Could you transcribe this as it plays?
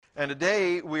And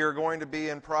today we are going to be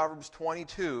in Proverbs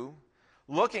 22,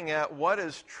 looking at what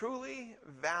is truly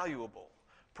valuable.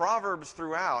 Proverbs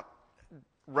throughout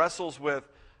wrestles with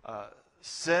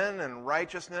sin and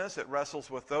righteousness. It wrestles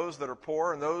with those that are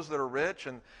poor and those that are rich,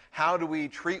 and how do we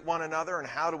treat one another, and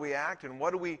how do we act, and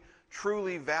what do we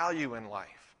truly value in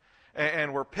life.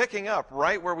 And we're picking up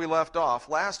right where we left off.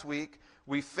 Last week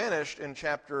we finished in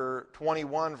chapter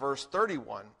 21, verse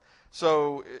 31.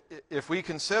 So if we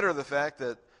consider the fact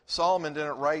that Solomon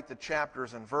didn't write the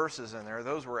chapters and verses in there,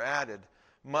 those were added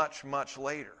much, much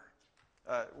later.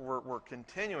 We're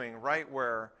continuing right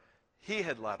where he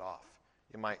had let off,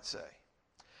 you might say.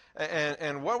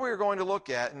 And what we're going to look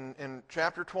at in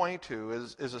chapter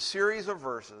 22 is a series of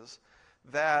verses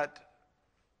that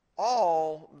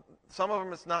some of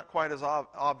them it's not quite as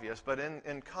obvious, but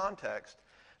in context,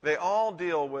 they all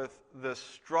deal with this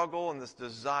struggle and this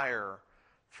desire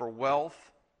for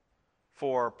wealth,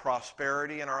 for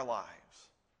prosperity in our lives.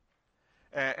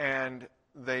 And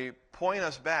they point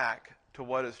us back to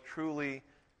what is truly,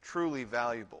 truly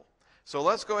valuable. So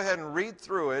let's go ahead and read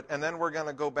through it, and then we're going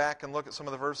to go back and look at some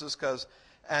of the verses, because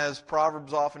as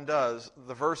Proverbs often does,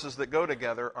 the verses that go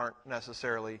together aren't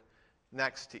necessarily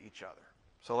next to each other.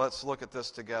 So let's look at this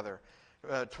together.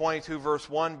 22 verse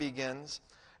 1 begins,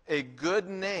 "A good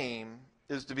name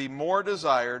is to be more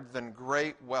desired than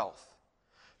great wealth.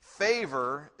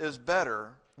 Favor is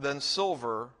better than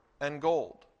silver and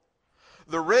gold.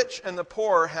 The rich and the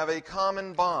poor have a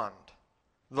common bond.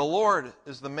 The Lord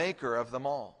is the maker of them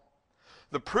all.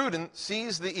 The prudent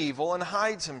sees the evil and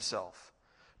hides himself,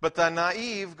 but the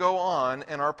naive go on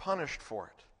and are punished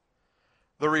for it.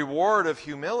 The reward of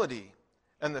humility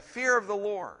and the fear of the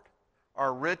Lord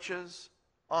are riches,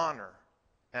 honor,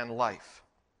 and life.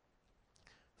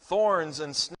 Thorns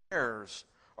and snares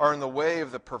are in the way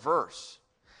of the perverse.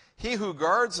 He who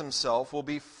guards himself will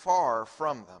be far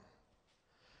from them.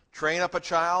 Train up a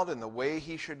child in the way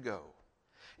he should go.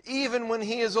 Even when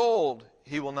he is old,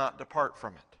 he will not depart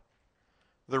from it.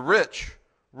 The rich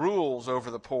rules over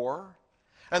the poor,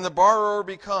 and the borrower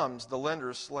becomes the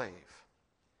lender's slave.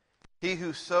 He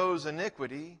who sows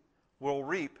iniquity will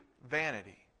reap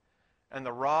vanity, and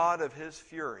the rod of his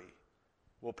fury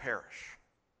will perish.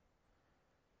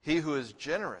 He who is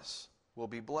generous will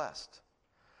be blessed,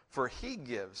 for he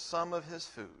gives some of his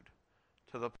food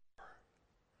to the poor."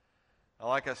 Now,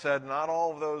 like I said, not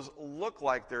all of those look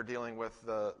like they're dealing with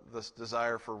this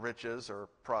desire for riches or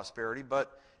prosperity,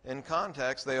 but in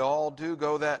context, they all do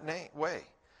go that way.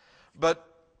 But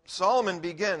Solomon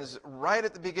begins right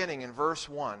at the beginning in verse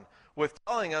 1 with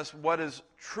telling us what is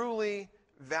truly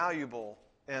valuable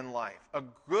in life. A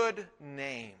good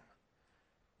name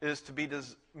is to be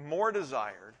more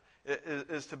desired,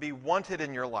 is to be wanted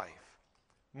in your life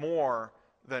more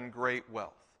than great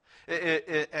wealth.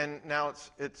 And now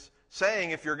it's saying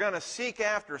if you're going to seek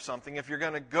after something, if you're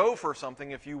going to go for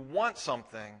something, if you want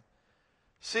something,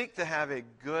 seek to have a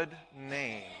good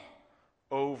name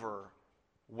over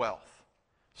wealth.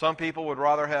 Some people would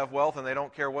rather have wealth and they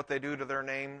don't care what they do to their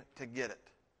name to get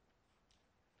it.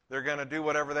 They're going to do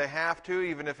whatever they have to,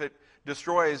 even if it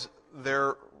destroys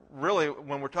their, really,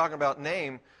 when we're talking about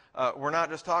name, we're not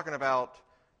just talking about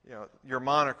your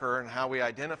moniker and how we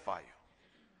identify you.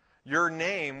 Your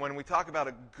name, when we talk about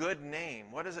a good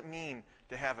name, what does it mean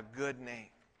to have a good name?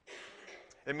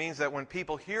 It means that when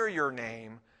people hear your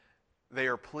name, they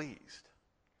are pleased.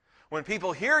 When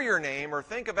people hear your name or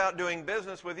think about doing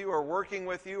business with you or working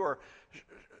with you or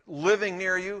living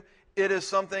near you, it is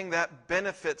something that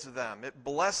benefits them. It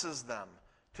blesses them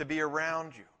to be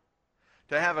around you.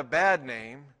 To have a bad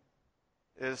name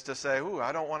is to say, "Ooh,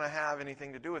 I don't want to have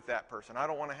anything to do with that person. I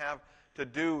don't want to have to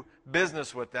do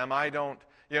business with them. I don't,"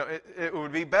 it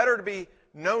would be better to be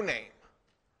no name.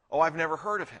 "Oh, I've never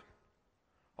heard of him.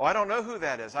 Oh, I don't know who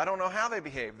that is. I don't know how they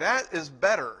behave." That is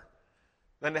better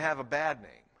than to have a bad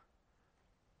name.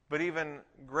 But even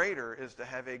greater is to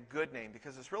have a good name,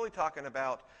 because it's really talking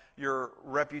about your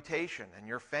reputation and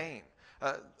your fame.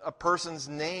 A person's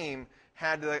name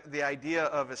had the idea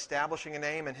of establishing a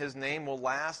name, and his name will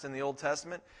last in the Old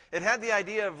Testament. It had the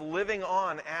idea of living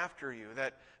on after you,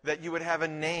 that you would have a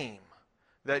name,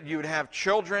 that you would have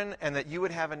children, and that you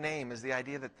would have a name, is the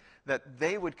idea that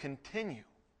they would continue,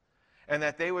 and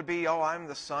that they would be, "Oh, I'm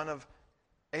the son of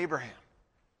Abraham.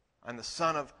 I'm the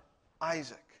son of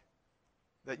Isaac."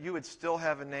 That you would still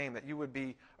have a name, that you would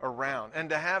be around. And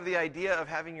to have the idea of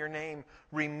having your name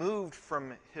removed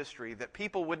from history, that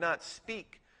people would not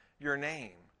speak your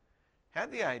name,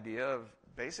 had the idea of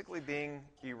basically being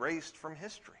erased from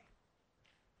history.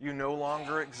 You no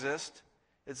longer exist.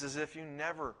 It's as if you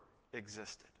never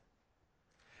existed.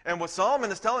 And what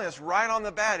Solomon is telling us right on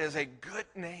the bat is a good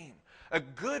name, a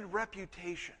good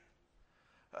reputation.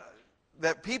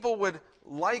 That people would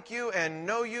like you and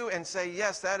know you and say,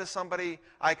 yes, that is somebody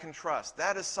I can trust.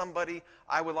 That is somebody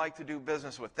I would like to do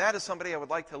business with. That is somebody I would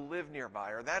like to live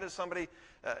nearby. Or that is somebody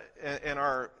in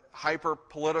our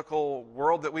hyper-political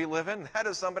world that we live in, that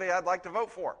is somebody I'd like to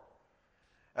vote for.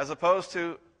 As opposed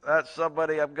to, that's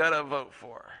somebody I'm going to vote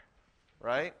for.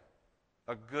 Right?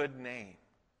 A good name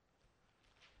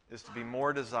is to be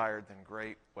more desired than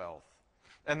great wealth.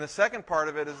 And the second part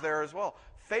of it is there as well.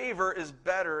 Favor is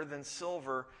better than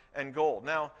silver and gold.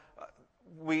 Now,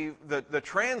 the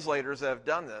translators that have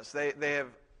done this, they have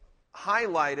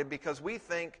highlighted, because we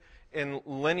think in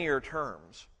linear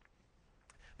terms,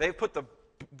 they've put the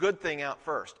good thing out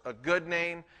first, a good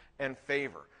name and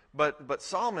favor. But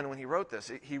Solomon, when he wrote this,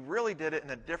 he really did it in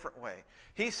a different way.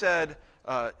 He said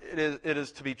it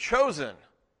is to be chosen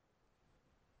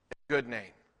a good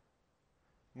name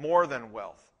more than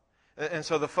wealth. And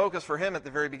so the focus for him at the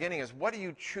very beginning is, what do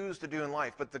you choose to do in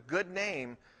life? But the good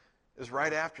name is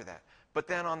right after that. But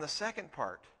then on the second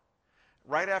part,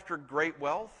 right after great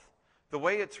wealth, the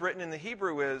way it's written in the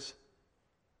Hebrew is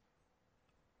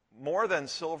more than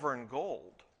silver and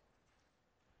gold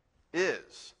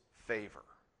is favor.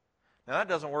 Now that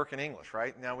doesn't work in English,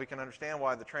 right? Now we can understand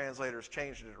why the translators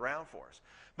changed it around for us.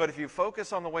 But if you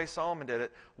focus on the way Solomon did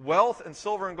it, wealth and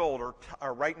silver and gold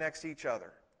are right next to each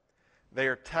other. They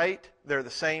are tight. They're the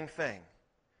same thing.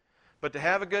 But to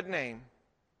have a good name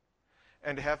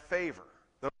and to have favor,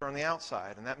 those are on the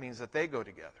outside, and that means that they go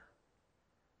together.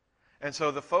 And so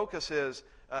the focus is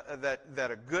that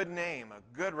a good name,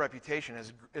 a good reputation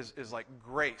is like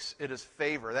grace. It is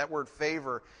favor. That word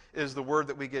favor is the word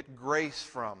that we get grace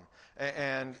from.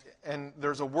 And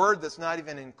there's a word that's not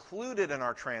even included in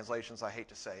our translations, I hate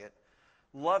to say it.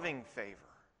 Loving favor.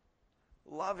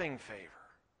 Loving favor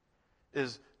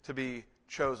is to be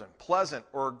chosen. Pleasant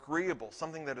or agreeable,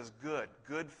 something that is good,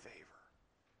 good favor.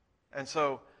 And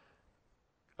so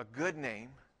a good name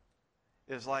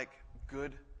is like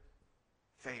good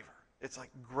favor. It's like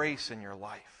grace in your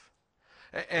life.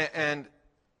 And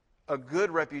a good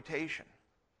reputation,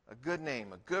 a good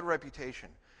name, a good reputation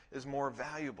is more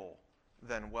valuable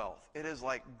than wealth. It is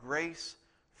like grace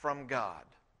from God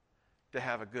to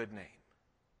have a good name.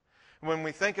 When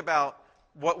we think about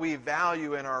what we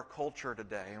value in our culture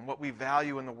today and what we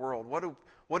value in the world, what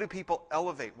do people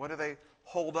elevate? What do they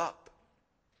hold up?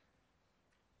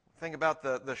 Think about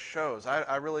the shows.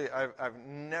 I've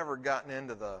never gotten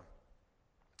into the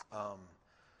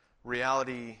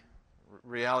reality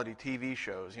TV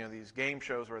shows. You know, these game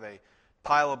shows where they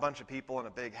pile a bunch of people in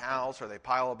a big house, or they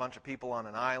pile a bunch of people on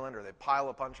an island, or they pile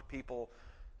a bunch of people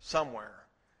somewhere,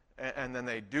 and then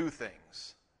they do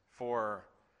things for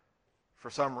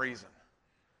some reason.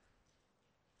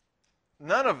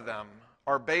 None of them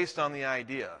are based on the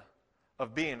idea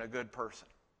of being a good person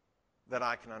that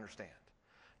I can understand.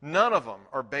 None of them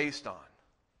are based on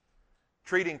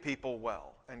treating people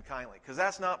well and kindly, because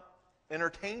that's not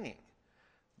entertaining.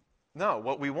 No,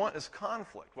 what we want is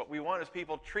conflict. What we want is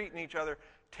people treating each other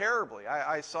terribly.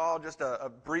 I saw just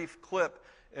a brief clip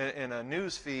in a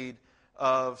news feed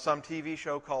of some TV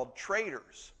show called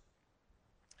Traitors.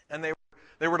 And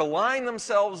they were to line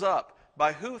themselves up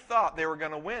by who thought they were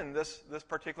going to win this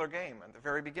particular game at the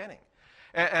very beginning.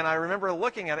 And I remember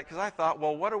looking at it because I thought,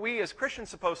 well, what are we as Christians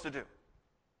supposed to do?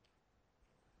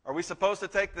 Are we supposed to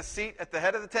take the seat at the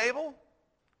head of the table?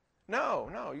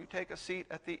 No, you take a seat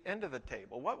at the end of the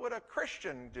table. What would a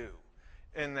Christian do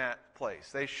in that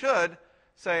place? They should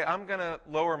say, I'm going to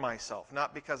lower myself,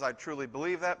 not because I truly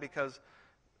believe that, because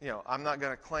I'm not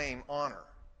going to claim honor.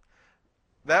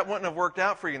 That wouldn't have worked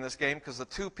out for you in this game, because the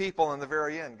two people in the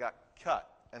very end got cut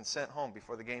and sent home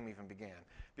before the game even began.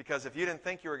 Because if you didn't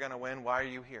think you were going to win, why are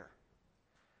you here?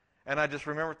 And I just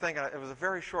remember thinking, it was a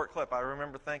very short clip, I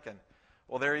remember thinking,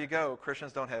 well, there you go.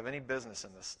 Christians don't have any business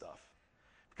in this stuff.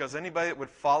 Because anybody that would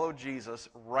follow Jesus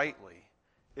rightly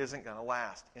isn't going to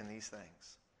last in these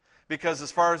things. Because as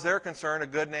far as they're concerned, a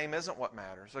good name isn't what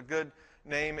matters. A good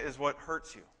name is what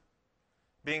hurts you.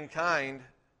 Being kind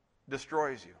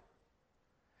destroys you.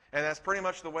 And that's pretty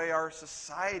much the way our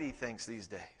society thinks these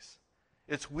days.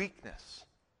 It's weakness.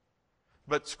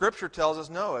 But Scripture tells us,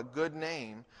 no, a good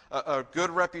name, a good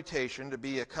reputation, to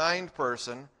be a kind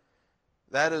person,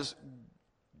 that is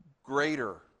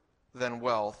greater than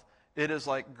wealth. It is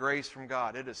like grace from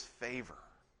God. It is favor.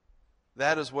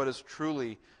 That is what is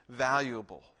truly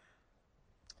valuable.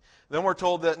 Then we're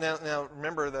told that, now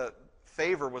remember that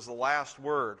favor was the last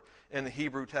word in the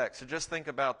Hebrew text. So just think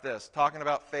about this. Talking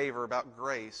about favor, about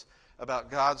grace, about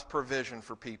God's provision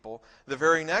for people. The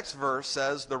very next verse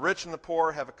says, the rich and the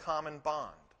poor have a common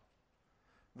bond.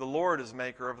 The Lord is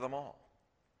maker of them all.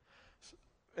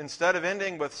 Instead of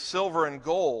ending with silver and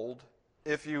gold,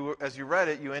 as you read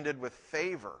it, you ended with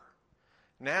favor.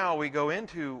 Now we go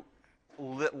into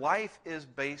life is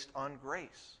based on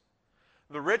grace.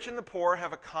 The rich and the poor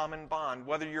have a common bond.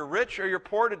 Whether you're rich or you're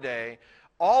poor today,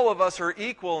 all of us are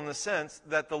equal in the sense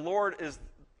that the Lord is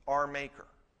our maker.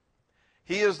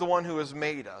 He is the one who has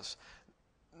made us.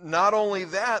 Not only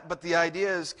that, but the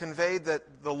idea is conveyed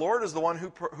that the Lord is the one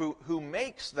who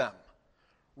makes them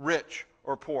rich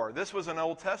or poor. This was an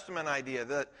Old Testament idea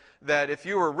that if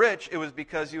you were rich, it was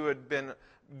because you had been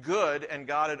good and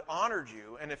God had honored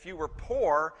you. And if you were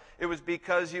poor, it was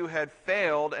because you had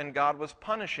failed and God was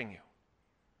punishing you.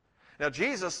 Now,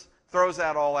 Jesus throws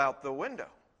that all out the window.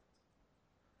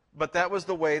 But that was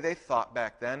the way they thought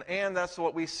back then, and that's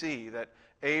what we see, that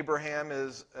Abraham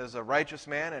is a righteous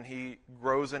man and he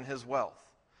grows in his wealth.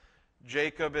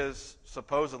 Jacob is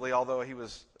supposedly, although he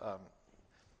was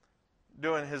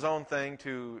doing his own thing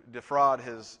to defraud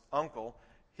his uncle,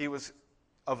 he was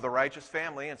of the righteous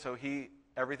family, and so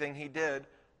everything he did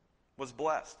was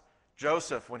blessed.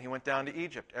 Joseph, when he went down to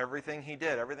Egypt, everything he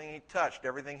did, everything he touched,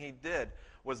 everything he did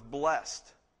was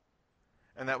blessed.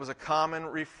 And that was a common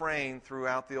refrain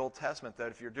throughout the Old Testament, that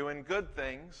if you're doing good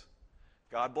things,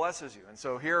 God blesses you. And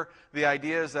so here the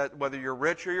idea is that whether you're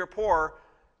rich or you're poor,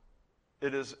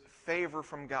 it is favor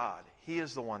from God. He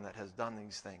is the one that has done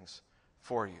these things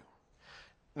for you.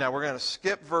 Now we're going to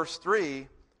skip verse 3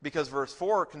 because verse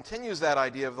 4 continues that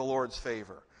idea of the Lord's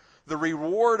favor. The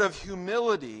reward of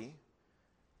humility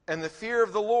and the fear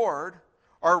of the Lord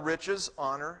are riches,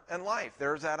 honor, and life.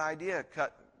 There's that idea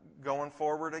going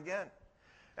forward again.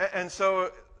 And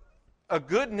so a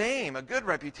good name, a good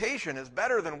reputation is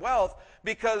better than wealth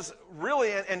because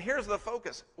really, and here's the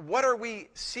focus, what are we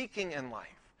seeking in life?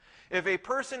 If a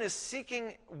person is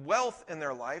seeking wealth in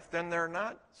their life, then they're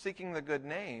not seeking the good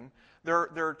name.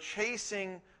 They're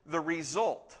chasing the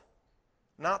result,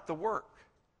 not the work,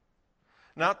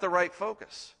 not the right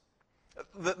focus.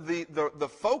 The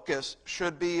focus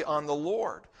should be on the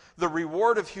Lord. The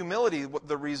reward of humility,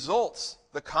 the results,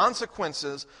 the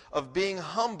consequences of being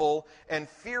humble and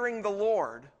fearing the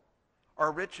Lord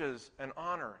are riches and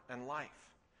honor and life.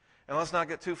 And let's not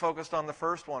get too focused on the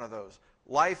first one of those.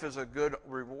 Life is a good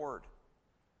reward.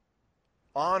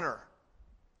 Honor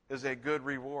is a good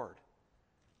reward.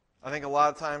 I think a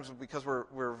lot of times because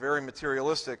we're very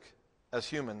materialistic as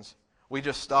humans, we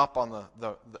just stop on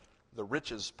the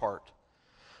riches part.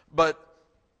 But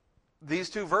these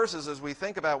two verses, as we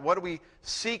think about what do we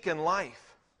seek in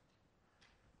life?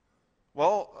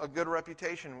 Well, a good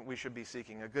reputation we should be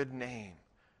seeking. A good name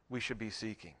we should be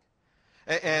seeking.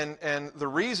 And the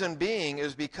reason being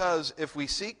is because if we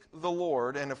seek the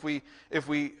Lord, and if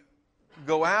we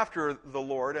go after the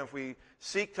Lord, and if we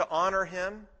seek to honor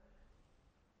Him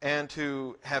and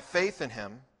to have faith in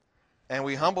Him, and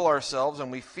we humble ourselves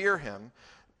and we fear Him,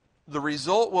 the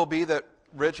result will be that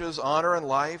riches, honor, and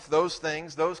life, those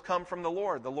things, those come from the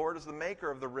Lord. The Lord is the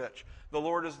maker of the rich. The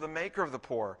Lord is the maker of the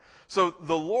poor. So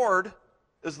the Lord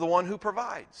is the one who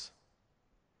provides.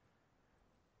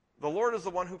 The Lord is the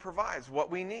one who provides what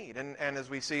we need. And as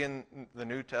we see in the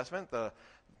New Testament, the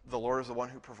Lord is the one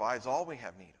who provides all we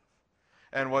have need of.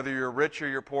 And whether you're rich or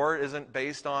you're poor isn't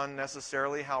based on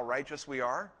necessarily how righteous we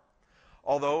are.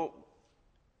 Although,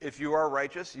 if you are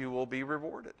righteous, you will be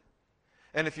rewarded.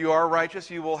 And if you are righteous,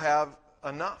 you will have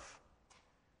enough.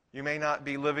 You may not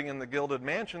be living in the gilded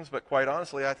mansions, but quite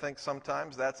honestly, I think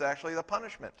sometimes that's actually the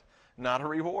punishment, not a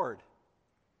reward.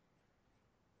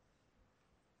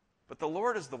 But the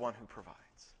Lord is the one who provides.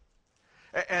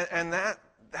 And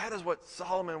that is what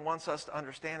Solomon wants us to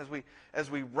understand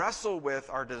as we wrestle with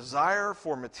our desire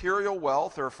for material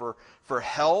wealth or for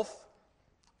health,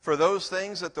 for those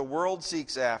things that the world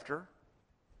seeks after.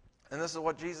 And this is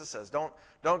what Jesus says. Don't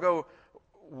go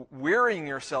wearying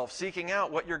yourself, seeking out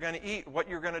what you're going to eat, what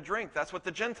you're going to drink. That's what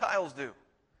the Gentiles do.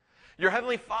 Your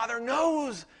Heavenly Father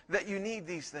knows that you need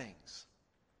these things.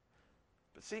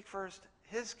 But seek first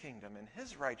His kingdom and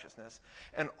His righteousness,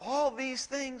 and all these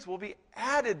things will be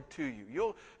added to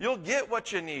you. You'll get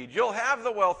what you need. You'll have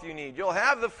the wealth you need. You'll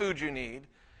have the food you need.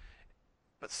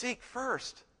 But seek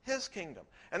first His kingdom.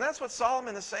 And that's what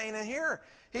Solomon is saying in here.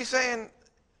 He's saying,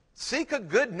 seek a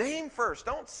good name first.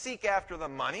 Don't seek after the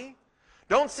money.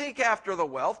 Don't seek after the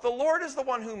wealth. The Lord is the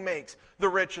one who makes the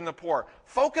rich and the poor.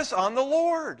 Focus on the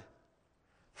Lord.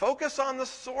 Focus on the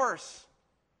source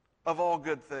of all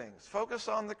good things. Focus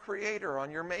on the Creator,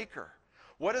 on your Maker.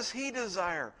 What does He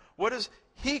desire? What does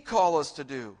He call us to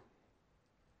do?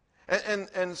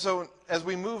 And so as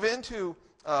we move into,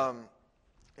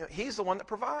 he's the one that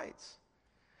provides.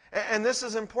 And this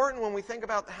is important when we think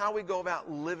about how we go about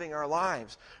living our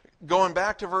lives. Going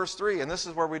back to verse 3, and this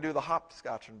is where we do the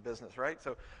hopscotch business, right?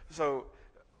 So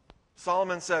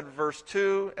Solomon said verse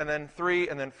 2, and then 3,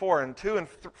 and then 4. And 2 and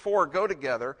 4 go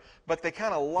together, but they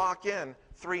kind of lock in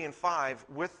 3 and 5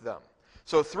 with them.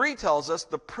 So 3 tells us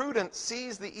the prudent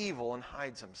sees the evil and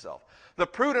hides himself. The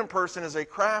prudent person is a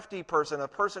crafty person, a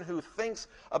person who thinks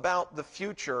about the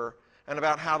future and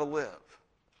about how to live.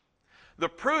 The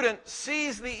prudent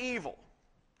sees the evil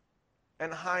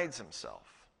and hides himself.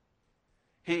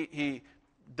 He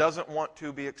doesn't want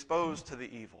to be exposed to the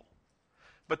evil.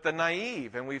 But the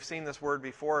naive, and we've seen this word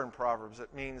before in Proverbs,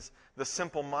 it means the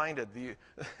simple-minded,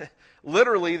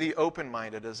 literally the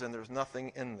open-minded, as in there's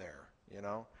nothing in there, you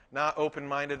know. Not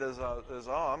open-minded as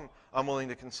I'm willing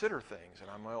to consider things and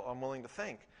I'm willing to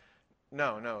think.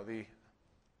 No, the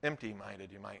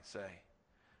empty-minded, you might say.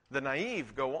 The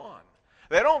naive go on.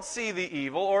 They don't see the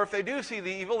evil, or if they do see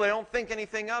the evil, they don't think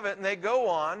anything of it, and they go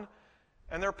on,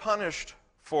 and they're punished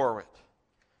for it.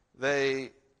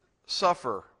 They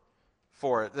suffer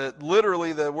for it.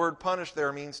 Literally, the word punish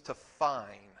there means to fine.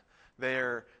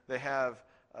 It's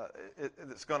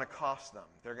going to cost them.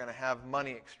 They're going to have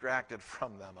money extracted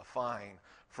from them, a fine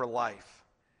for life.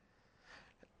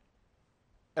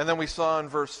 And then we saw in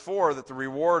verse 4 that the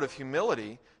reward of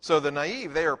humility, so the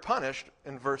naive, they are punished.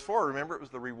 In verse 4, remember, it was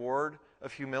the reward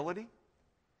of humility.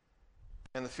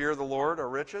 And the fear of the Lord are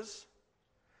riches.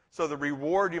 So the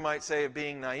reward, you might say, of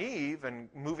being naive and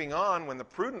moving on when the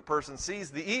prudent person sees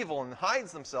the evil and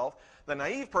hides themselves, the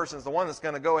naive person is the one that's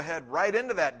going to go ahead right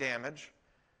into that damage.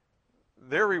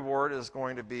 Their reward is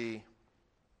going to be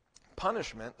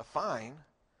punishment, a fine.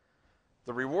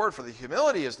 The reward for the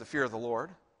humility is the fear of the Lord.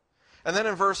 And then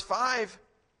in verse 5,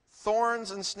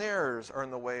 thorns and snares are in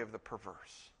the way of the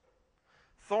perverse.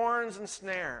 Thorns and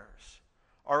snares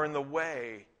are in the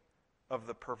way of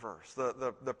the perverse.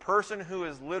 The person who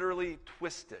is literally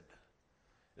twisted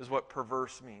is what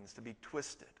perverse means, to be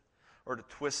twisted or to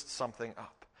twist something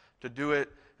up. To do it,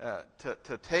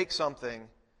 to take something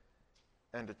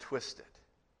and to twist it.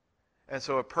 And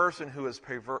so a person who is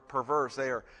perverse, they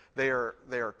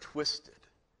are twisted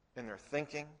in their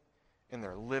thinking, in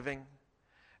their living,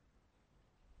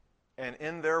 and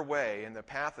in their way, in the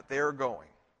path that they are going,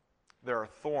 there are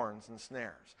thorns and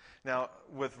snares. Now,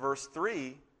 with verse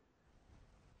 3,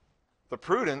 the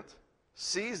prudent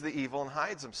sees the evil and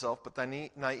hides himself, but the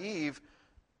naive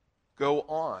go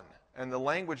on. And the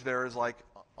language there is like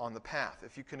on the path.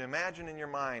 If you can imagine in your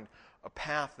mind a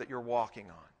path that you're walking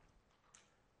on.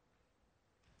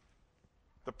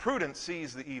 The prudent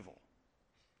sees the evil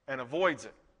and avoids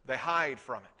it. They hide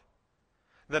from it.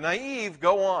 The naive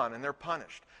go on and they're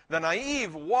punished. The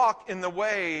naive walk in the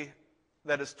way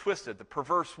that is twisted, the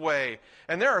perverse way.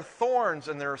 And there are thorns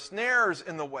and there are snares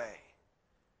in the way.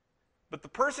 But the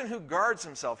person who guards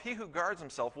himself, he who guards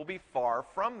himself will be far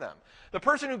from them. The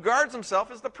person who guards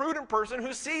himself is the prudent person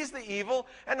who sees the evil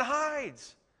and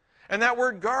hides. And that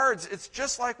word guards, it's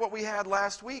just like what we had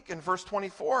last week in verse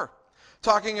 24.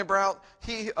 Talking about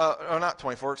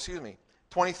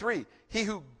 23. He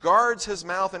who guards his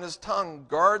mouth and his tongue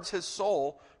guards his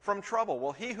soul from trouble.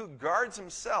 Well, he who guards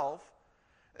himself,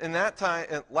 in that time,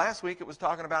 last week it was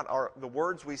talking about the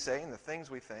words we say and the things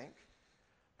we think.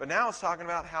 But now it's talking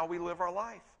about how we live our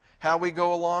life, how we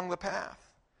go along the path.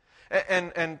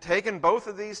 And taking both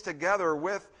of these together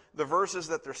with the verses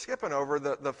that they're skipping over,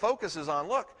 the focus is on,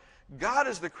 look, God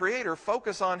is the creator,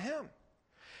 focus on him.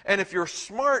 And if you're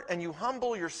smart and you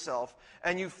humble yourself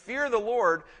and you fear the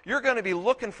Lord, you're going to be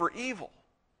looking for evil.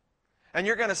 And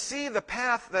you're going to see the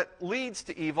path that leads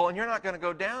to evil, and you're not going to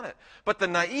go down it. But the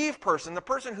naive person, the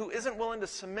person who isn't willing to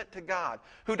submit to God,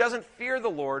 who doesn't fear the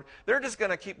Lord, they're just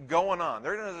going to keep going on.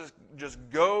 They're going to just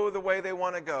go the way they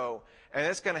want to go. And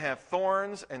it's going to have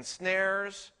thorns and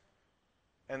snares,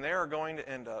 and they are going to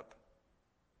end up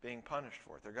being punished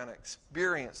for it. They're going to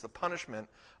experience the punishment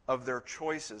of their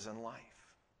choices in life.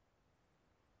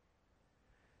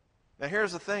 Now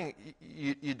here's the thing,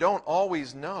 you don't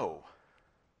always know.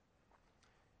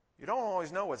 You don't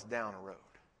always know what's down a road,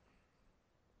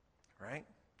 right?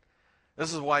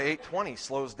 This is why 820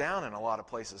 slows down in a lot of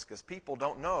places, because people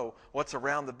don't know what's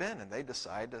around the bend, and they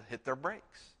decide to hit their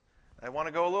brakes. They want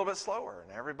to go a little bit slower,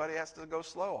 and everybody has to go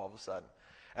slow all of a sudden.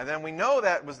 And then we know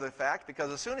that was the fact,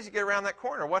 because as soon as you get around that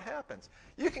corner, what happens?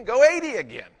 You can go 80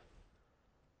 again,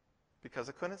 because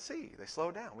they couldn't see. They slow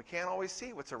down. We can't always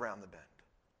see what's around the bend.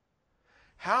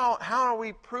 How are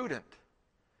we prudent?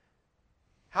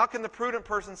 How can the prudent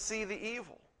person see the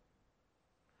evil?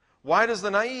 Why does the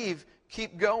naive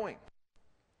keep going?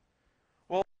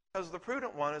 Because the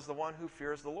prudent one is the one who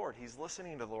fears the Lord. He's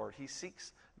listening to the Lord. He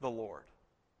seeks the Lord.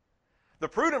 The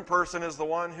prudent person is the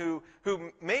one who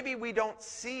maybe we don't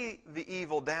see the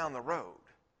evil down the road,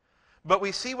 but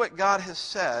we see what God has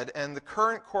said, and the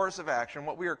current course of action,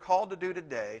 what we are called to do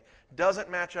today, doesn't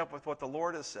match up with what the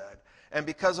Lord has said. And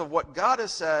because of what God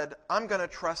has said, I'm going to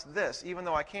trust this, even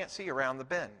though I can't see around the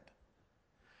bend.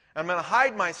 I'm going to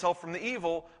hide myself from the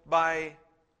evil by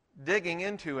digging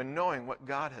into and knowing what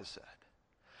God has said.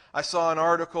 I saw an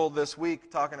article this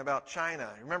week talking about China.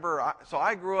 Remember, so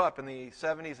I grew up in the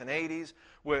 70s and 80s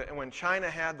when China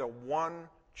had the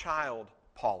one-child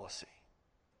policy.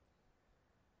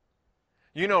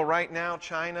 You know, right now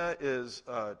China is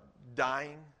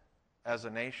dying as a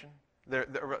nation. They're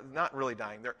not really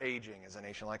dying, they're aging as a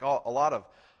nation, like a lot of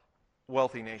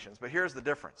wealthy nations. But here's the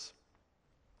difference.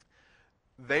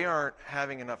 They aren't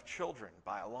having enough children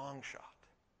by a long shot.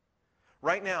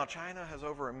 Right now, China has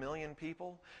over 1 million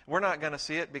people. We're not going to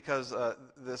see it because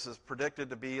this is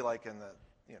predicted to be like in the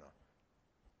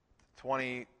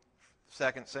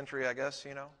 22nd century, I guess,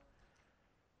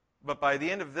 But by the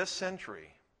end of this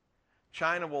century,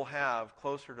 China will have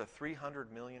closer to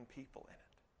 300 million people in it.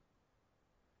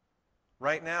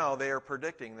 Right now, they are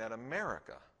predicting that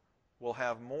America will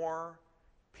have more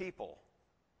people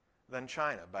than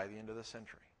China by the end of the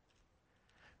century.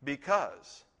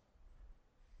 Because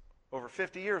over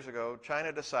 50 years ago,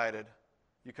 China decided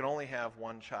you can only have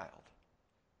one child.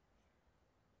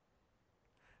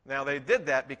 Now, they did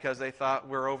that because they thought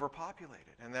we're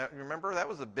overpopulated. And remember, that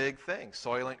was a big thing.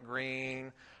 Soylent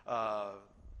Green,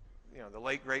 the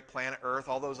late great planet Earth,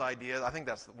 all those ideas. I think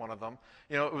that's one of them.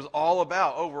 It was all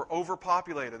about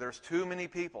overpopulated. There's too many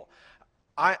people.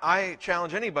 I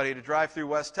challenge anybody to drive through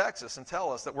West Texas and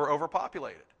tell us that we're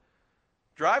overpopulated.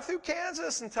 Drive through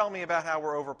Kansas and tell me about how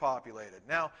we're overpopulated.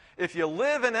 Now, if you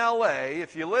live in L.A.,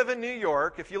 if you live in New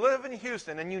York, if you live in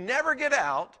Houston, and you never get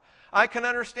out, I can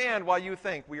understand why you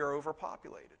think we are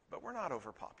overpopulated. But we're not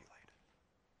overpopulated.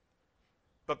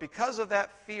 But because of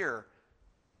that fear,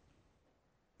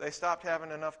 they stopped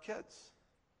having enough kids.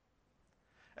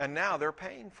 And now they're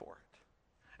paying for it.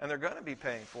 And they're going to be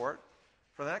paying for it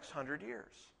for the next 100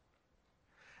 years.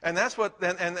 And that's what,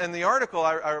 and the article,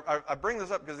 I bring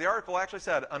this up because the article actually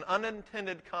said an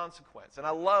unintended consequence. And I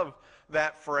love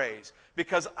that phrase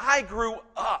because I grew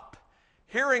up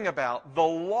hearing about the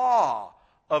law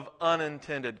of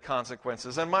unintended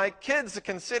consequences. And my kids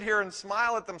can sit here and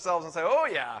smile at themselves and say, oh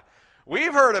yeah,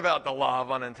 we've heard about the law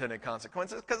of unintended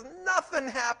consequences, because nothing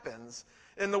happens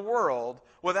in the world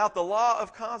without the law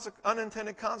of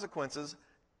unintended consequences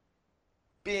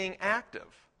being active.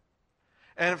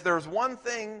 And if there's one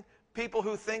thing people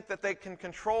who think that they can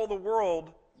control the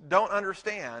world don't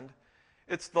understand,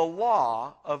 it's the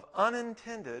law of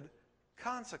unintended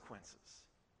consequences.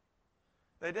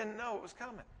 They didn't know it was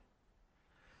coming.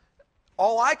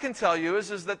 All I can tell you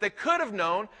is that they could have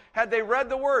known had they read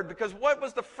the Word. Because what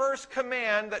was the first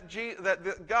command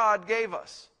that God gave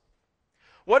us?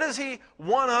 What does He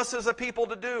want us as a people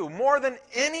to do? More than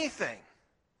anything,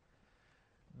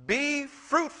 be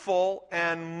fruitful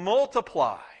and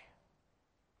multiply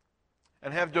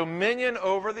and have dominion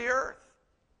over the earth.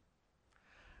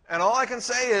 And all I can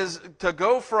say is to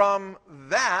go from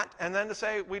that and then to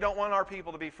say we don't want our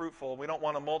people to be fruitful, we don't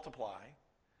want to multiply.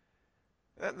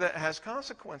 That has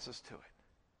consequences to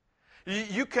it.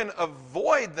 You can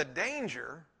avoid the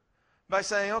danger by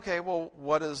saying, okay, well,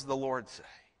 what does the Lord say?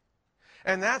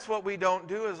 And that's what we don't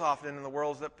do as often in the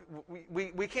world, is that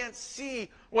we can't see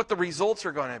what the results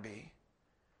are going to be,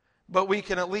 but we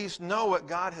can at least know what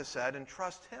God has said and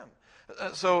trust Him.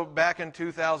 So back in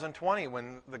 2020,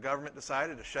 when the government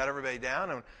decided to shut everybody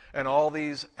down and all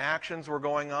these actions were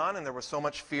going on and there was so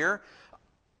much fear,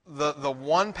 the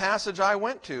one passage I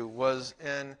went to was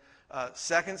in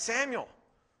 2 Samuel,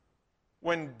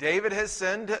 when David has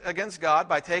sinned against God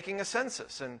by taking a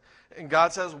census. And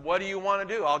God says, what do you want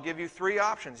to do? I'll give you 3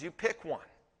 options. You pick one.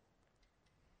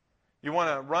 You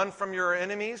want to run from your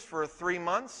enemies for 3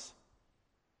 months?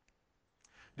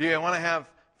 Do you want to have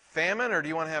famine, or do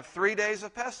you want to have 3 days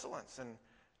of pestilence? And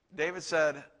David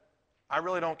said, I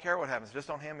really don't care what happens. Just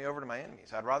don't hand me over to my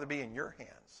enemies. I'd rather be in your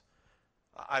hands.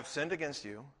 I've sinned against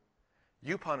you.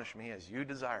 You punish me as you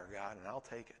desire, God, and I'll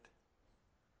take it.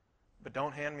 But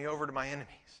don't hand me over to my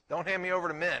enemies. Don't hand me over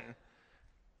to men.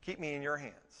 Keep me in your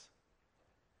hands.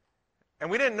 And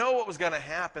we didn't know what was going to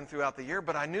happen throughout the year,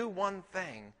 but I knew one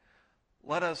thing.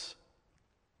 Let us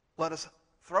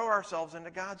throw ourselves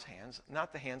into God's hands,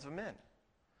 not the hands of men.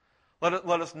 Let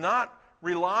us not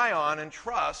rely on and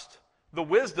trust the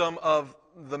wisdom of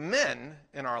the men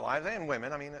in our lives, and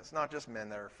women. I mean, it's not just men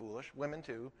that are foolish. Women,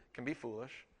 too, can be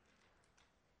foolish.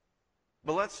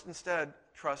 But let's instead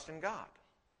trust in God.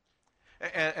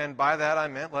 And by that I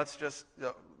meant let's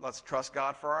trust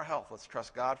God for our health. Let's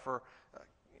trust God for,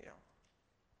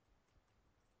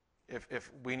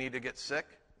 if we need to get sick,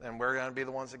 then we're going to be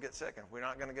the ones that get sick. And if we're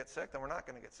not going to get sick, then we're not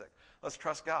going to get sick. Let's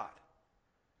trust God.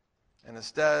 And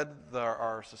instead,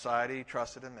 our society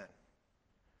trusted in men.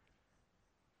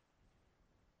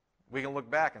 We can look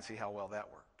back and see how well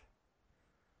that worked.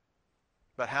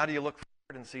 But how do you look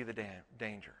forward and see the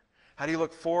danger? How do you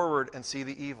look forward and see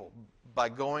the evil? By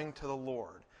going to the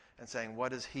Lord and saying,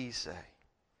 what does He say?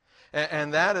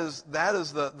 And that is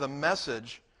the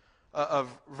message of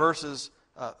verses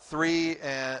 3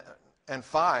 and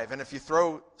 5. And if you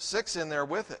throw 6 in there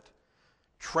with it,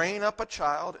 train up a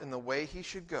child in the way he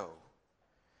should go.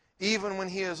 Even when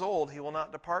he is old, he will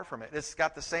not depart from it. It's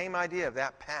got the same idea of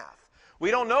that path. We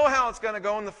don't know how it's going to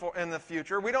go in the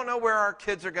future. We don't know where our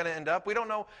kids are going to end up. We don't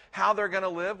know how they're going to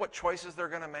live, what choices they're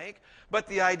going to make. But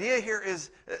the idea here is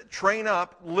train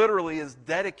up, literally is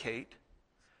dedicate.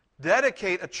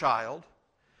 Dedicate a child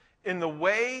in the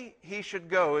way he should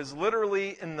go, is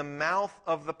literally in the mouth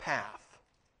of the path,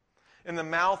 in the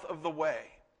mouth of the way.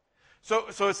 So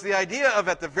it's the idea of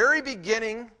at the very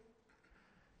beginning,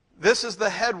 this is the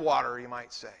headwater, you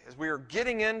might say, as we are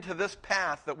getting into this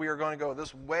path that we are going to go,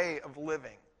 this way of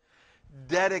living.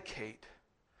 Dedicate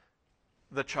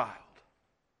the child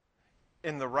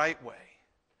in the right way.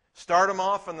 Start him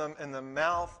off in the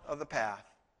mouth of the path.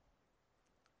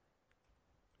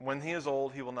 When he is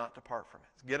old, he will not depart from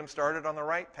it. Get him started on the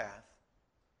right path.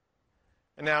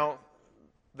 And now,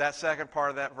 that second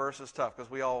part of that verse is tough, because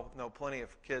we all know plenty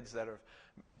of kids that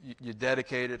you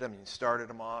dedicated them, you started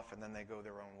them off, and then they go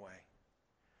their own way.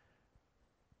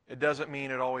 It doesn't mean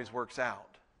it always works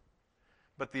out.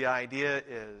 But the idea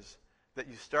is that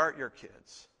you start your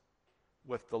kids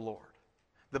with the Lord.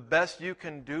 The best you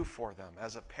can do for them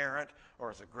as a parent or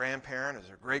as a grandparent, as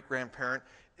a great-grandparent,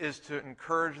 is to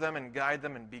encourage them and guide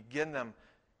them and begin them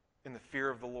in the fear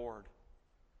of the Lord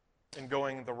and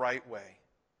going the right way.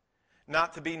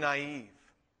 Not to be naive.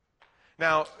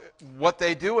 Now, what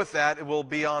they do with that, it will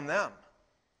be on them.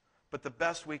 But the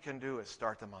best we can do is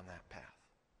start them on that path.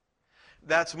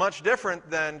 That's much different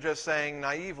than just saying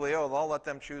naively, oh, I'll let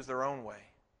them choose their own way.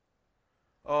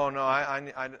 Oh, no,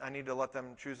 I need to let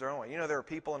them choose their own way. You know, there are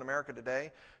people in America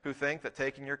today who think that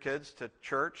taking your kids to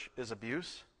church is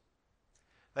abuse.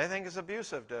 They think it's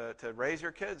abusive to raise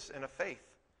your kids in a faith.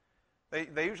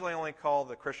 They usually only call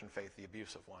the Christian faith the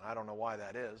abusive one. I don't know why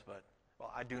that is, but,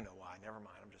 well, I do know why. Never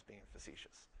mind, I'm just being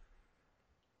facetious.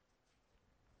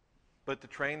 But to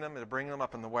train them and to bring them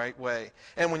up in the right way.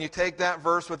 And when you take that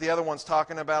verse with the other ones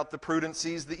talking about the prudent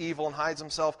sees the evil and hides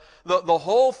himself, the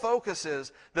whole focus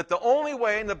is that the only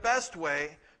way and the best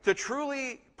way to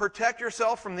truly protect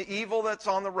yourself from the evil that's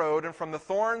on the road and from the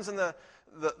thorns and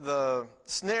the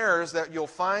snares that you'll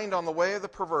find on the way of the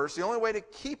perverse, the only way to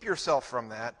keep yourself from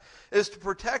that is to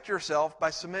protect yourself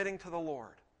by submitting to the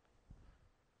Lord.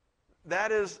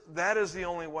 That is the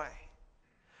only way.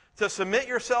 To submit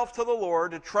yourself to the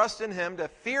Lord, to trust in Him, to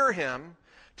fear Him,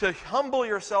 to humble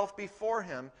yourself before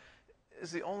Him is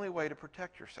the only way to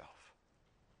protect yourself,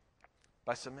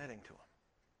 by submitting to Him.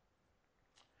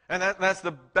 And that's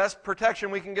the best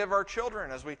protection we can give our children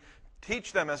as we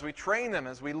teach them, as we train them,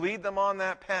 as we lead them on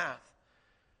that path,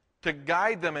 to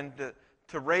guide them and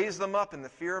to raise them up in the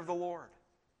fear of the Lord.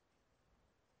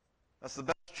 That's the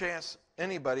best chance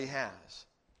anybody has.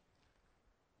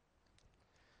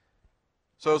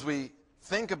 So as we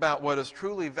think about what is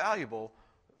truly valuable,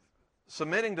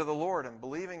 submitting to the Lord and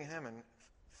believing in Him and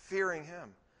fearing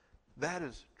Him, that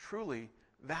is truly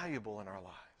valuable in our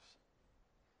lives.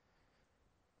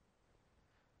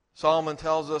 Solomon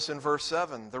tells us in verse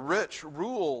 7, the rich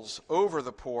rules over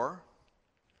the poor,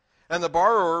 and the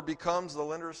borrower becomes the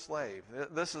lender's slave.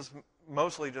 This is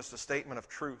mostly just a statement of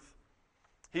truth.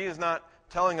 He is not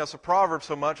telling us a proverb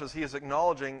so much as he is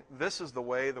acknowledging this is the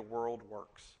way the world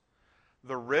works.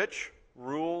 The rich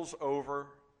rules over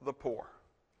the poor.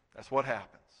 That's what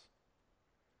happens.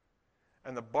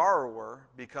 And the borrower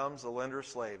becomes the lender's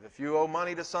slave. If you owe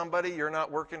money to somebody, you're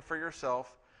not working for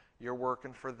yourself, you're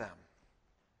working for them,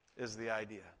 is the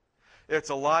idea.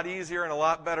 It's a lot easier and a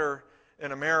lot better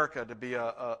in America to be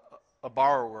a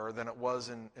borrower than it was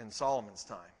in Solomon's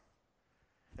time.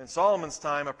 In Solomon's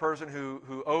time, a person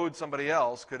who owed somebody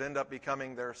else could end up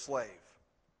becoming their slave.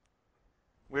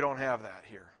 We don't have that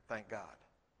here, thank God.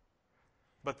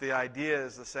 But the idea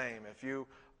is the same. If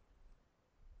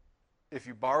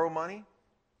you borrow money,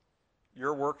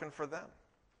 you're working for them.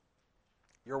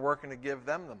 You're working to give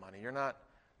them the money. You're not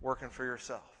working for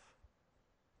yourself.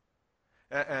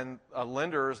 And a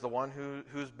lender is the one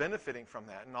who's benefiting from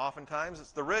that. And oftentimes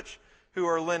it's the rich who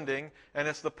are lending, and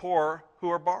it's the poor who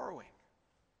are borrowing.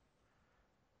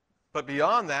 But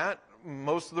beyond that,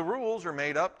 most of the rules are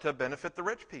made up to benefit the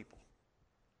rich people,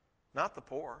 not the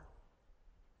poor.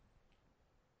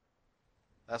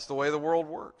 That's the way the world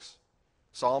works.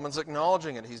 Solomon's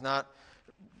acknowledging it. He's not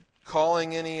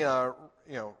calling any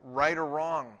right or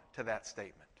wrong to that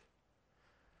statement.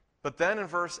 But then in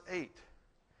verse 8,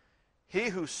 he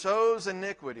who sows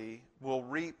iniquity will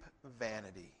reap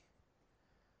vanity.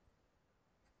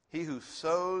 He who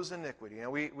sows iniquity. You know,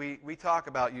 we talk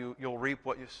about you'll reap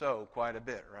what you sow quite a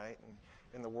bit, right,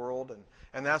 in the world.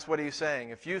 And that's what he's saying.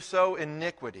 If you sow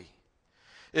iniquity,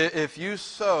 if you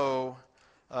sow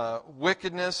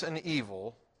wickedness and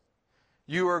evil,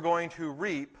 you are going to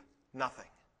reap nothing.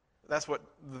 That's what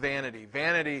vanity.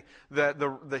 Vanity,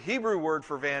 the Hebrew word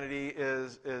for vanity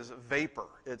is vapor.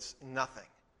 It's nothing.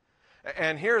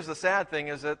 And here's the sad thing,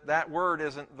 is that word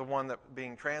isn't the one that's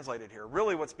being translated here.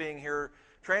 Really what's being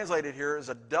translated here is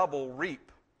a double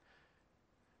reap.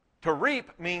 To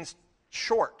reap means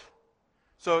short.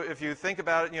 So if you think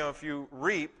about it, if you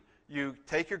reap, you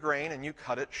take your grain and you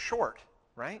cut it short,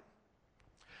 right?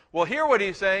 Well, here what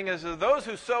he's saying is that those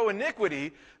who sow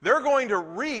iniquity, they're going to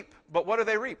reap, but what do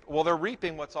they reap? Well, they're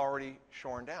reaping what's already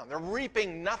shorn down. They're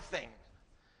reaping nothing.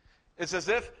 It's as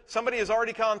if somebody has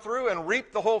already gone through and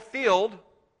reaped the whole field,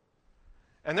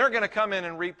 and they're going to come in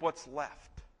and reap what's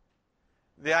left.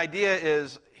 The idea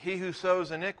is he who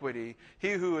sows iniquity,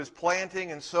 he who is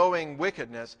planting and sowing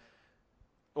wickedness,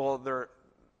 well,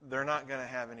 they're not going to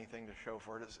have anything to show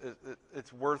for it.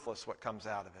 It's worthless what comes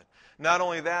out of it. Not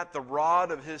only that, the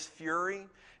rod of his fury,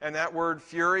 and that word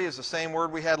fury is the same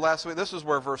word we had last week. This is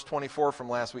where verse 24 from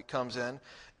last week comes in.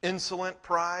 Insolent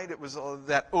pride, it was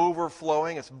that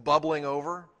overflowing, it's bubbling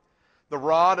over. The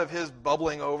rod of his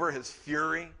bubbling over, his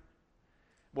fury,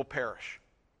 will perish.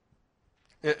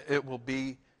 It will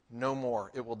be no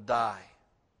more. It will die.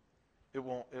 It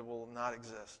will not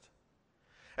exist.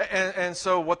 And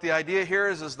so what the idea here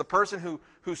is the person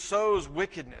who sows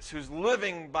wickedness, who's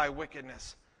living by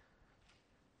wickedness,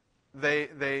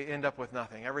 they end up with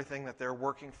nothing. Everything that they're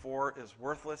working for is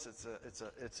worthless.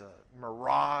 It's a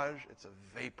mirage. It's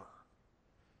a vapor.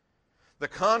 The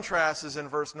contrast is in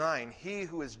verse 9. He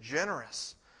who is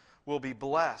generous will be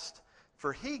blessed,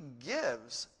 for he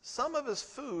gives some of his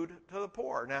food to the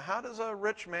poor. Now, how does a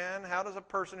rich man, how does a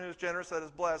person who's generous that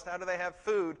is blessed, how do they have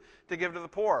food to give to the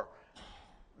poor?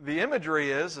 The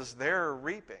imagery is they're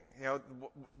reaping.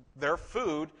 Their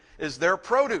food is their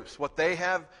produce, what they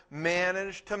have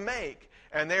managed to make.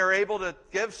 And they are able to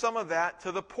give some of that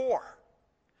to the poor.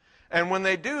 And when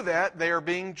they do that, they are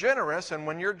being generous. And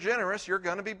when you're generous, you're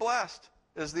going to be blessed,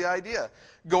 is the idea.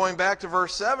 Going back to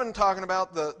verse 7, talking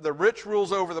about the rich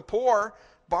rules over the poor,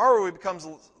 borrower becomes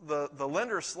the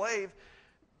lender's slave.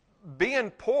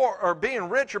 Being poor, or being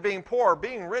rich or being poor,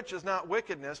 being rich is not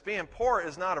wickedness. Being poor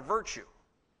is not a virtue.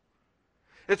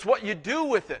 It's what you do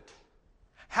with it,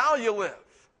 how you live.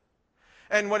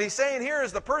 And what he's saying here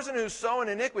is the person who's sowing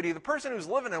iniquity, the person who's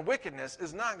living in wickedness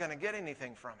is not going to get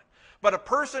anything from it. But a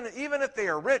person, even if they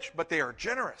are rich, but they are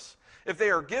generous, if they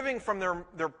are giving from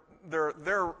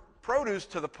their produce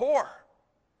to the poor,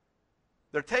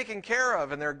 they're taken care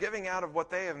of and they're giving out of what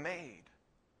they have made,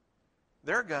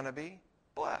 they're going to be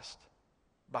blessed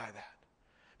by that.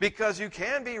 Because you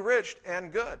can be rich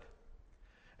and good,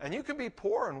 and you can be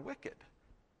poor and wicked.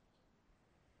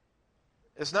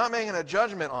 It's not making a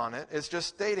judgment on it. It's just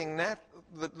stating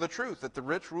the truth, that the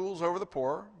rich rules over the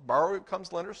poor. Borrower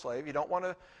becomes lender's slave. You don't want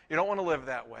to live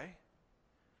that way.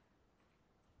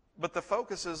 But the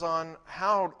focus is on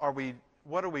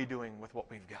what are we doing with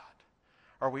what we've got?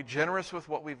 Are we generous with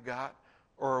what we've got,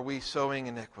 or are we sowing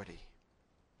iniquity?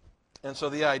 And so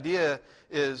the idea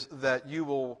is that you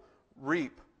will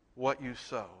reap what you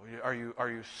sow. Are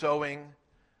you sowing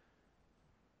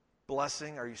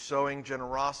blessing? Are you sowing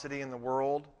generosity in the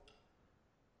world?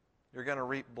 You're going to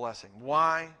reap blessing.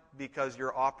 Why? Because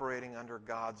you're operating under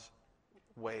God's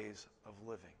ways of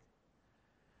living.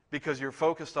 Because you're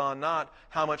focused on not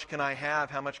how much can I have,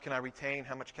 how much can I retain,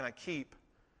 how much can I keep,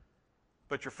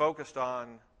 but you're focused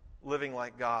on living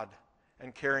like God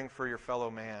and caring for your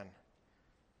fellow man.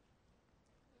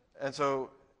 And so,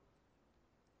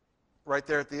 right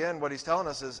there at the end, what he's telling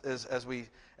us is as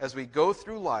we go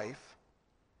through life,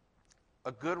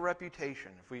 a good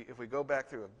reputation, if we go back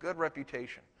through, a good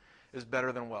reputation is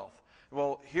better than wealth.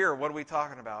 Well, here, what are we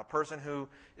talking about? A person who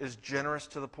is generous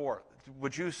to the poor.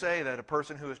 Would you say that a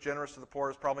person who is generous to the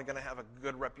poor is probably going to have a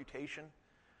good reputation,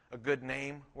 a good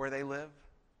name where they live?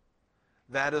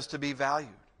 That is to be valued.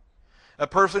 A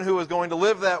person who is going to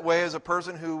live that way is a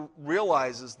person who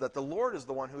realizes that the Lord is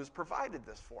the one who has provided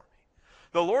this for me.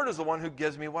 The Lord is the one who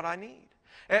gives me what I need.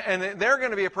 And they're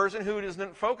going to be a person who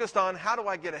isn't focused on how do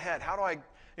I get ahead? How do I,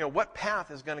 what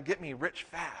path is going to get me rich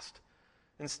fast?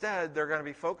 Instead, they're going to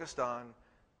be focused on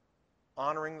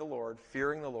honoring the Lord,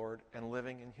 fearing the Lord, and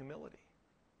living in humility.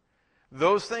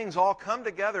 Those things all come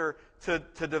together to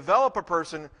develop a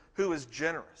person who is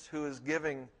generous, who is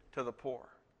giving to the poor.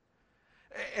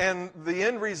 And the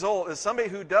end result is somebody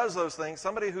who does those things,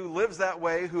 somebody who lives that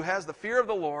way, who has the fear of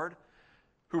the Lord,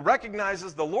 who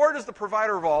recognizes the Lord is the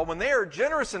provider of all. When they are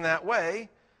generous in that way,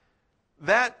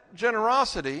 that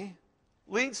generosity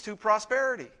leads to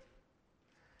prosperity.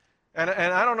 And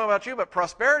I don't know about you, but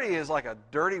prosperity is like a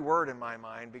dirty word in my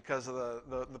mind because of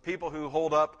the people who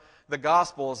hold up the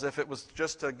gospel as if it was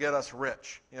just to get us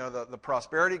rich. The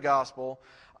prosperity gospel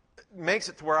makes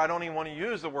it to where I don't even want to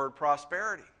use the word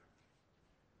prosperity.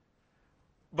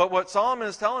 But what Solomon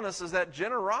is telling us is that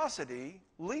generosity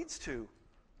leads to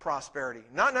prosperity.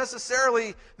 Not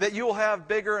necessarily that you will have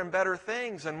bigger and better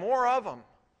things and more of them,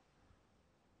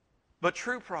 but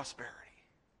true prosperity,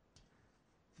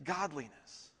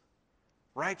 godliness,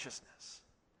 righteousness.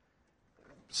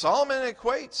 Solomon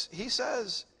equates, he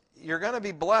says, you're going to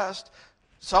be blessed.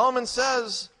 Solomon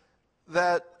says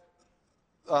that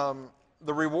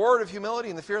the reward of humility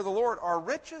and the fear of the Lord are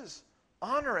riches,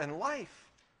 honor, and life.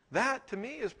 That, to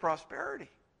me, is prosperity.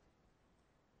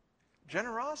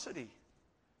 Generosity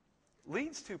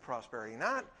leads to prosperity,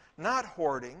 not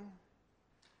hoarding,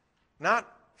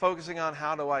 not focusing on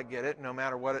how do I get it, no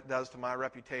matter what it does to my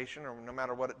reputation or no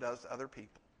matter what it does to other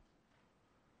people.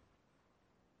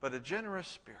 But a generous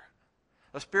spirit,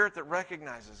 a spirit that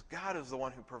recognizes God is the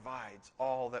one who provides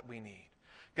all that we need.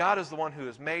 God is the one who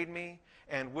has made me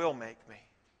and will make me.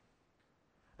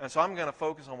 And so I'm going to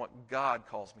focus on what God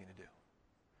calls me to do.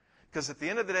 Because at the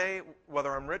end of the day,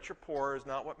 whether I'm rich or poor is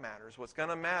not what matters. What's going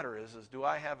to matter is do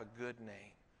I have a good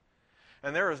name?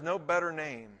 And there is no better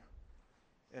name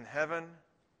in heaven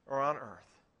or on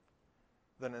earth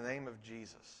than the name of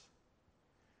Jesus.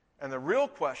 And the real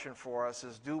question for us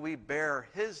is, do we bear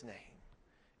His name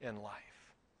in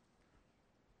life?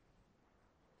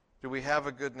 Do we have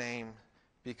a good name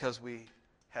because we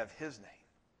have His name?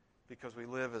 Because we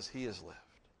live as He has lived?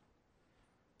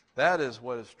 That is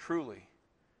what is truly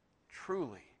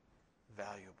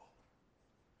valuable.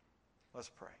 Let's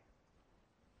pray.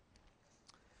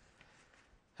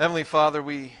 Heavenly Father,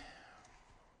 we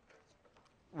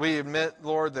admit,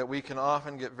 Lord, that we can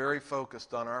often get very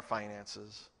focused on our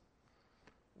finances.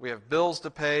 We have bills to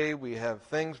pay, we have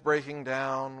things breaking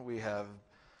down, we have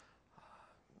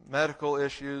medical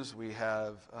issues, we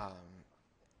have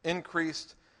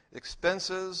increased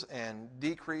expenses and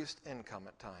decreased income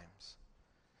at times.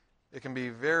 It can be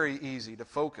very easy to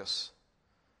focus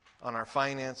on our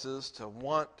finances, to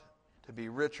want to be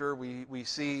richer. We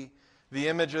see the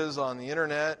images on the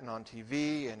internet and on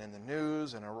TV and in the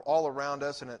news and all around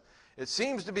us, and it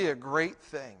seems to be a great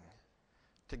thing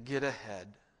to get ahead.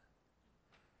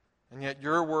 And yet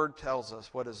your word tells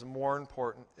us what is more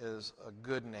important is a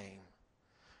good name.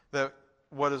 That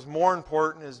what is more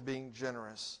important is being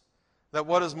generous. That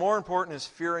what is more important is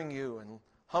fearing you and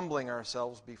humbling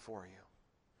ourselves before you.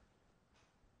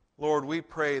 Lord, we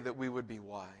pray that we would be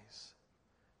wise,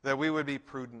 that we would be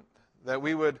prudent, that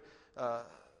we would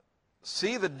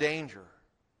see the danger,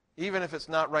 even if it's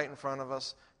not right in front of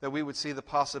us, that we would see the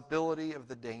possibility of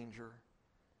the danger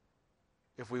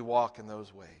if we walk in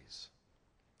those ways.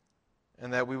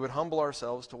 And that we would humble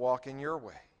ourselves to walk in your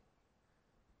way,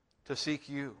 to seek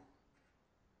you,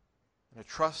 and to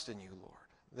trust in you, Lord,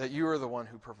 that you are the one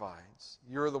who provides.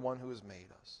 You're the one who has made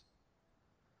us.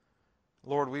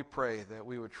 Lord, we pray that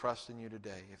we would trust in you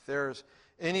today. If there's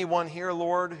anyone here,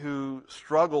 Lord, who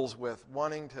struggles with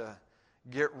wanting to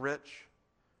get rich,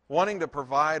 wanting to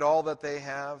provide all that they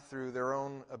have through their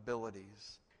own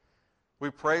abilities,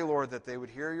 we pray, Lord, that they would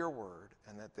hear your word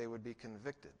and that they would be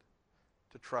convicted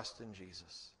to trust in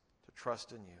Jesus, to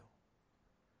trust in you.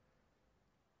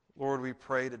 Lord, we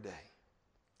pray today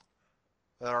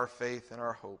that our faith and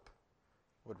our hope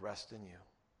would rest in you.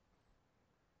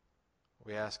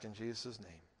 We ask in Jesus'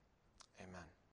 name, amen.